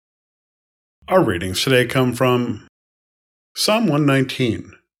Our readings today come from Psalm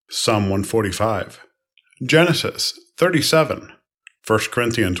 119, Psalm 145, Genesis 37, 1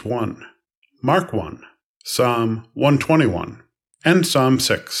 Corinthians 1, Mark 1, Psalm 121, and Psalm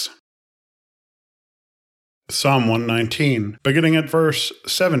 6. Psalm 119, beginning at verse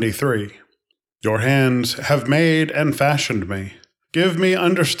 73. Your hands have made and fashioned me. Give me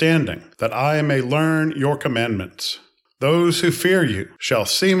understanding, that I may learn your commandments. Those who fear you shall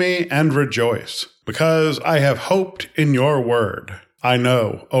see me and rejoice, because I have hoped in your word. I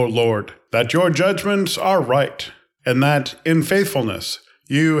know, O Lord, that your judgments are right, and that in faithfulness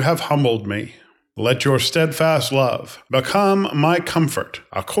you have humbled me. Let your steadfast love become my comfort,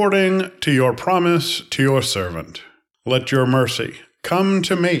 according to your promise to your servant. Let your mercy come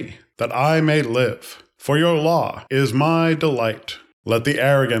to me, that I may live, for your law is my delight. Let the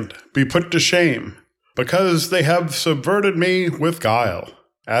arrogant be put to shame, because they have subverted me with guile.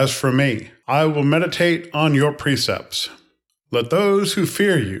 As for me, I will meditate on your precepts. Let those who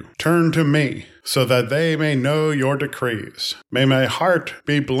fear you turn to me, so that they may know your decrees. May my heart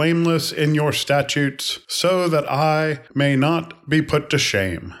be blameless in your statutes, so that I may not be put to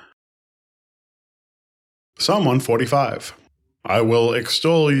shame. Psalm 145. I will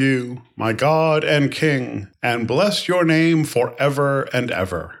extol you, my God and King, and bless your name forever and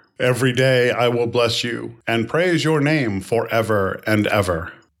ever. Every day I will bless you, and praise your name forever and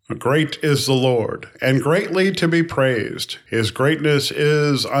ever. Great is the Lord, and greatly to be praised. His greatness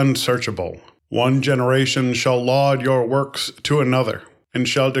is unsearchable. One generation shall laud your works to another, and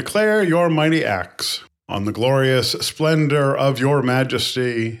shall declare your mighty acts. On the glorious splendor of your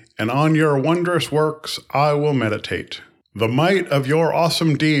majesty, and on your wondrous works I will meditate. The might of your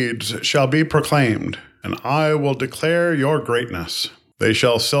awesome deeds shall be proclaimed, and I will declare your greatness. They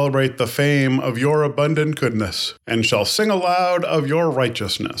shall celebrate the fame of your abundant goodness, and shall sing aloud of your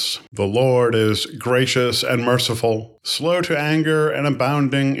righteousness. The Lord is gracious and merciful, slow to anger and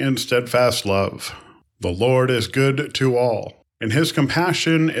abounding in steadfast love. The Lord is good to all, and his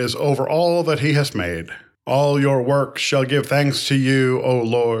compassion is over all that he has made. All your works shall give thanks to you, O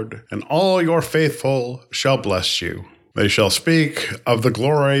Lord, and all your faithful shall bless you. They shall speak of the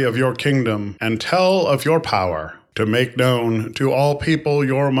glory of your kingdom, and tell of your power, to make known to all people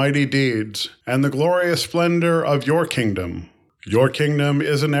your mighty deeds, and the glorious splendor of your kingdom. Your kingdom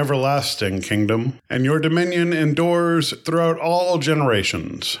is an everlasting kingdom, and your dominion endures throughout all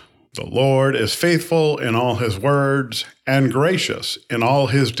generations. The Lord is faithful in all his words, and gracious in all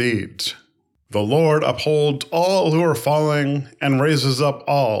his deeds. The Lord upholds all who are falling, and raises up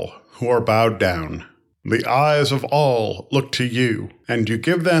all who are bowed down. The eyes of all look to you, and you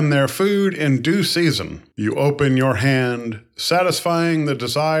give them their food in due season. You open your hand, satisfying the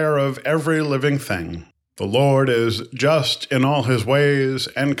desire of every living thing. The Lord is just in all his ways,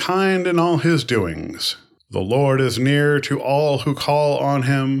 and kind in all his doings. The Lord is near to all who call on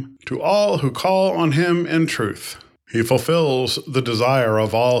him, to all who call on him in truth. He fulfills the desire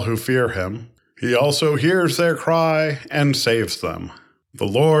of all who fear him. He also hears their cry and saves them. The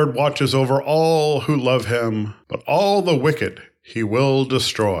Lord watches over all who love him, but all the wicked he will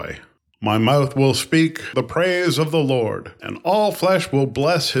destroy. My mouth will speak the praise of the Lord, and all flesh will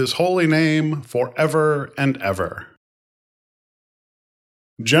bless his holy name forever and ever.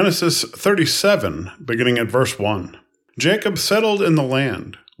 Genesis 37, beginning at verse 1. Jacob settled in the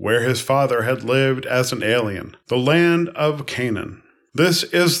land where his father had lived as an alien, the land of Canaan. This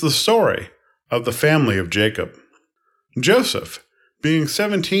is the story of the family of Jacob. Joseph, being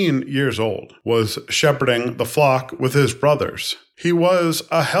 17 years old, was shepherding the flock with his brothers. He was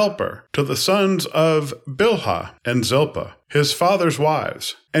a helper to the sons of Bilhah and Zilpah, his father's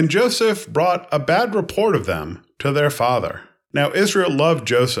wives, and Joseph brought a bad report of them to their father. Now Israel loved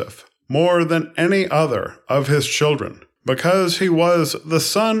Joseph more than any other of his children, because he was the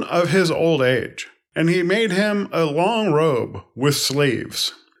son of his old age, and he made him a long robe with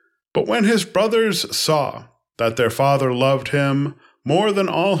sleeves. But when his brothers saw that their father loved him more than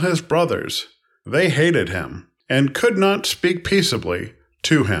all his brothers, they hated him, and could not speak peaceably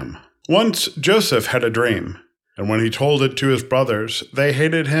to him. Once Joseph had a dream, and when he told it to his brothers, they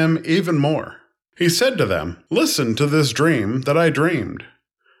hated him even more. He said to them, "Listen to this dream that I dreamed.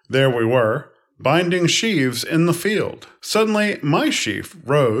 There we were, binding sheaves in the field. Suddenly my sheaf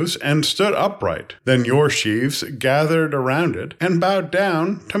rose and stood upright. Then your sheaves gathered around it and bowed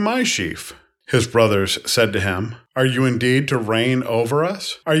down to my sheaf." His brothers said to him, "Are you indeed to reign over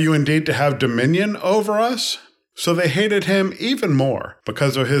us? Are you indeed to have dominion over us?" So they hated him even more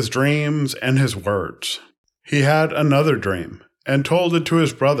because of his dreams and his words. He had another dream and told it to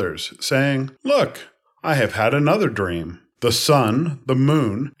his brothers, saying, "Look, I have had another dream. The sun, the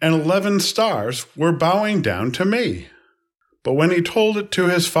moon, and 11 stars were bowing down to me. But when he told it to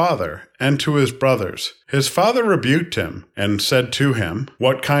his father and to his brothers, his father rebuked him and said to him,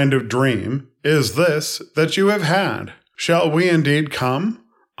 "What kind of dream is this that you have had? Shall we indeed come,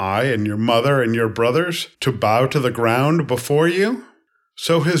 I and your mother and your brothers, to bow to the ground before you?"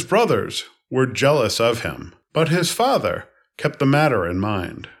 So his brothers were jealous of him, but his father kept the matter in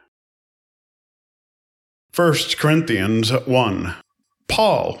mind. 1 Corinthians 1.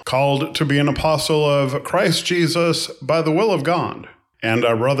 Paul, called to be an apostle of Christ Jesus by the will of God, and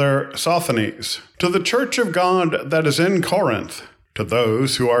our brother Sosthenes, to the church of God that is in Corinth, to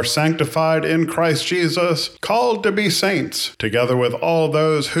those who are sanctified in Christ Jesus, called to be saints, together with all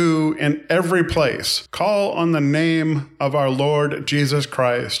those who, in every place, call on the name of our Lord Jesus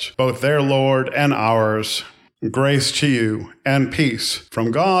Christ, both their Lord and ours. Grace to you and peace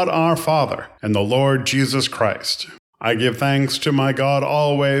from God our Father and the Lord Jesus Christ. I give thanks to my God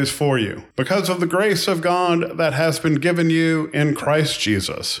always for you, because of the grace of God that has been given you in Christ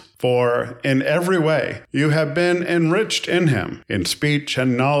Jesus. For in every way you have been enriched in him, in speech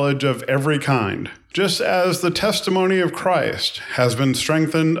and knowledge of every kind, just as the testimony of Christ has been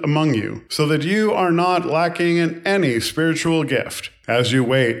strengthened among you, so that you are not lacking in any spiritual gift, as you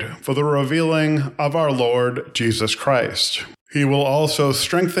wait for the revealing of our Lord Jesus Christ. He will also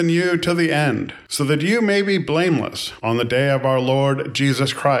strengthen you to the end, so that you may be blameless on the day of our Lord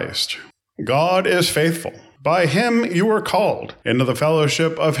Jesus Christ. God is faithful. By him you were called into the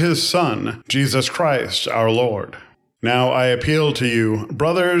fellowship of his Son, Jesus Christ our Lord. Now I appeal to you,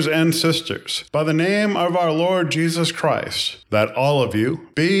 brothers and sisters, by the name of our Lord Jesus Christ, that all of you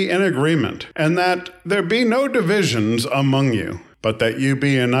be in agreement, and that there be no divisions among you, but that you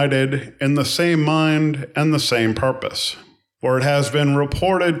be united in the same mind and the same purpose. For it has been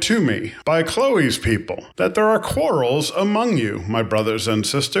reported to me by Chloe's people that there are quarrels among you, my brothers and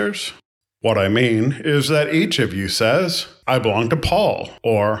sisters. What I mean is that each of you says, "I belong to Paul,"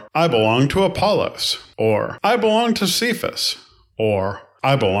 or "I belong to Apollos," or "I belong to Cephas," or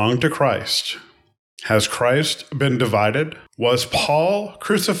 "I belong to Christ." Has Christ been divided? Was Paul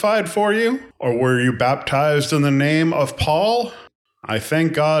crucified for you? Or were you baptized in the name of Paul? I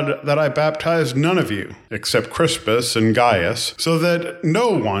thank God that I baptized none of you, except Crispus and Gaius, so that no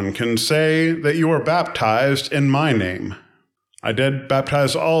one can say that you were baptized in my name. I did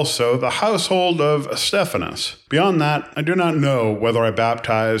baptize also the household of Stephanas. Beyond that, I do not know whether I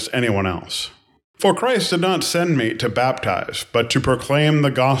baptized anyone else. For Christ did not send me to baptize, but to proclaim the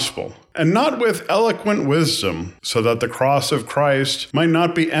gospel, and not with eloquent wisdom, so that the cross of Christ might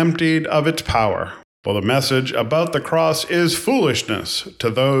not be emptied of its power. For the message about the cross is foolishness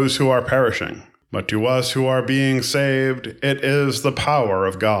to those who are perishing, but to us who are being saved, it is the power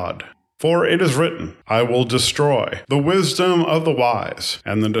of God. For it is written, "I will destroy the wisdom of the wise,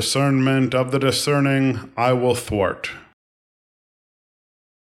 and the discernment of the discerning I will thwart."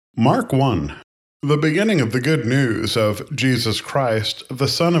 Mark 1. The beginning of the good news of Jesus Christ, the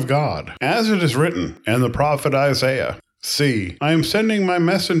Son of God, as it is written in the prophet Isaiah, "See, I am sending my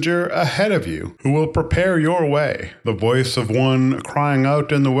messenger ahead of you, who will prepare your way. The voice of one crying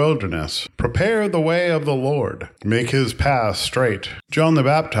out in the wilderness, prepare the way of the Lord, make his path straight." John the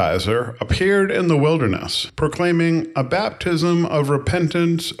Baptizer appeared in the wilderness, proclaiming a baptism of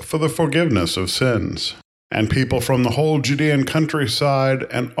repentance for the forgiveness of sins. And people from the whole Judean countryside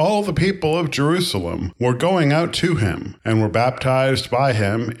and all the people of Jerusalem were going out to him, and were baptized by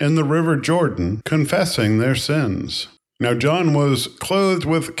him in the river Jordan, confessing their sins. Now John was clothed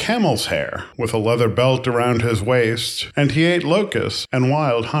with camel's hair, with a leather belt around his waist, and he ate locusts and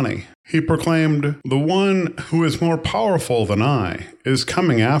wild honey. He proclaimed, "The one who is more powerful than I is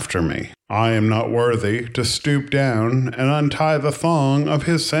coming after me. I am not worthy to stoop down and untie the thong of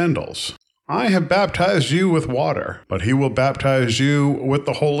his sandals. I have baptized you with water, but he will baptize you with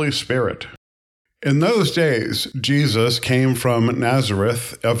the Holy Spirit." In those days, Jesus came from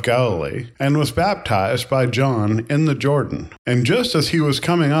Nazareth of Galilee and was baptized by John in the Jordan. And just as he was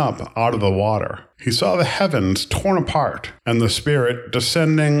coming up out of the water, he saw the heavens torn apart and the Spirit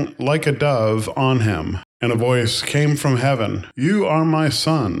descending like a dove on him. And a voice came from heaven, "You are my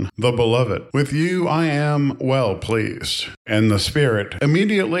Son, the Beloved. With you I am well pleased." And the Spirit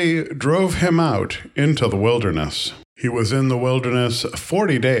immediately drove him out into the wilderness. He was in the wilderness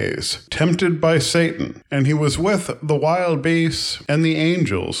 40 days, tempted by Satan, and he was with the wild beasts, and the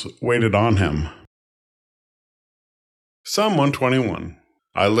angels waited on him. Psalm 121.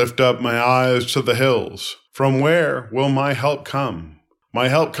 I lift up my eyes to the hills. From where will my help come? My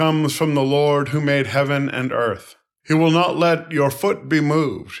help comes from the Lord who made heaven and earth. He will not let your foot be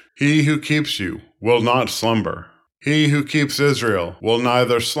moved. He who keeps you will not slumber. He who keeps Israel will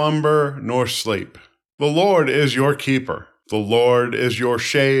neither slumber nor sleep. The Lord is your keeper. The Lord is your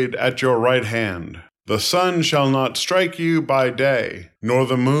shade at your right hand. The sun shall not strike you by day, nor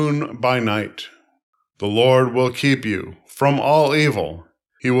the moon by night. The Lord will keep you from all evil.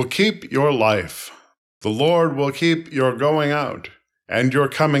 He will keep your life. The Lord will keep your going out and your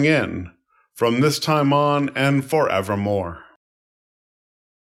coming in from this time on and forevermore.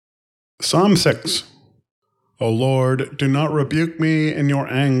 Psalm 6. O Lord, do not rebuke me in your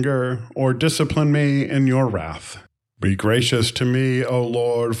anger, or discipline me in your wrath. Be gracious to me, O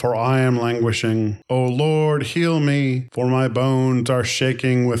Lord, for I am languishing. O Lord, heal me, for my bones are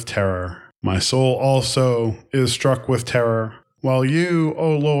shaking with terror. My soul also is struck with terror. While you,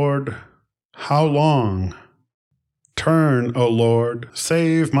 O Lord, how long? Turn, O Lord,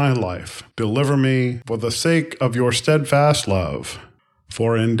 save my life. Deliver me for the sake of your steadfast love.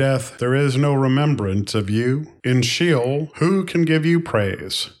 For in death there is no remembrance of you. In Sheol, who can give you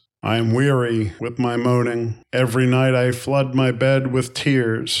praise? I am weary with my moaning. Every night I flood my bed with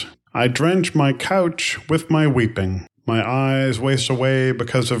tears. I drench my couch with my weeping. My eyes waste away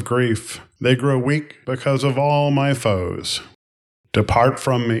because of grief. They grow weak because of all my foes. Depart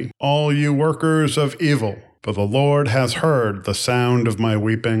from me, all you workers of evil, for the Lord has heard the sound of my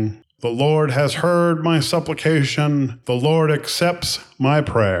weeping. The Lord has heard my supplication. The Lord accepts my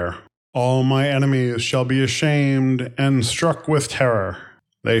prayer. All my enemies shall be ashamed and struck with terror.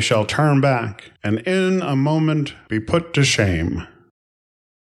 They shall turn back, and in a moment be put to shame.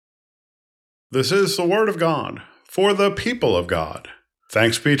 This is the word of God for the people of God.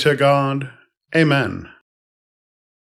 Thanks be to God. Amen.